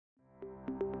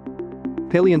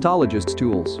Paleontologists'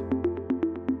 tools.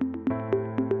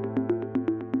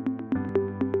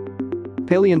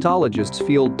 Paleontologists'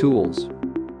 field tools.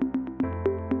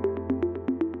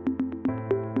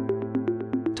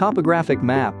 Topographic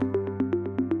map.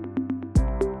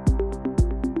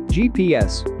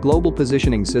 GPS, global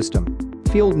positioning system.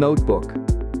 Field notebook.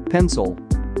 Pencil.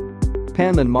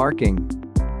 Pen and marking.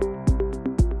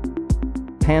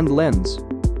 Hand lens.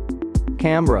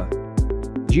 Camera.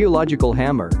 Geological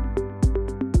hammer.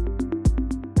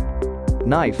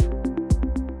 Knife.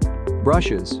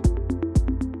 Brushes.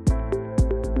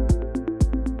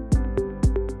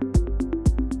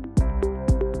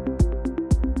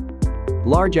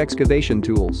 Large excavation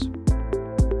tools.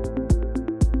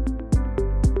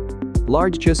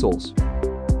 Large chisels.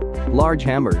 Large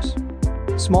hammers.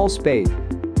 Small spade.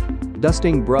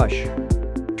 Dusting brush.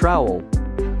 Trowel.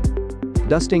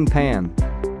 Dusting pan.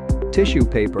 Tissue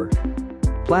paper.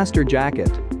 Plaster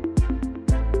jacket.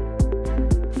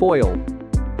 Foil.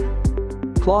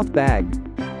 Cloth bag.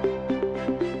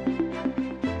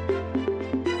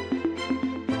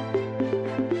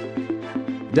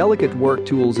 Delicate work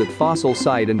tools at fossil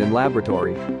site and in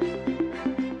laboratory.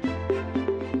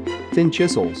 Thin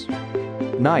chisels.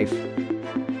 Knife.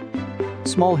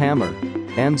 Small hammer.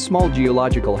 And small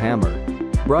geological hammer.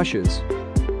 Brushes.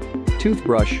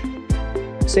 Toothbrush.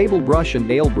 Sable brush and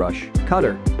nail brush.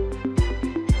 Cutter.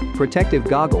 Protective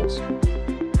goggles.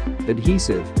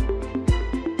 Adhesive.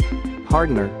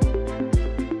 Hardener.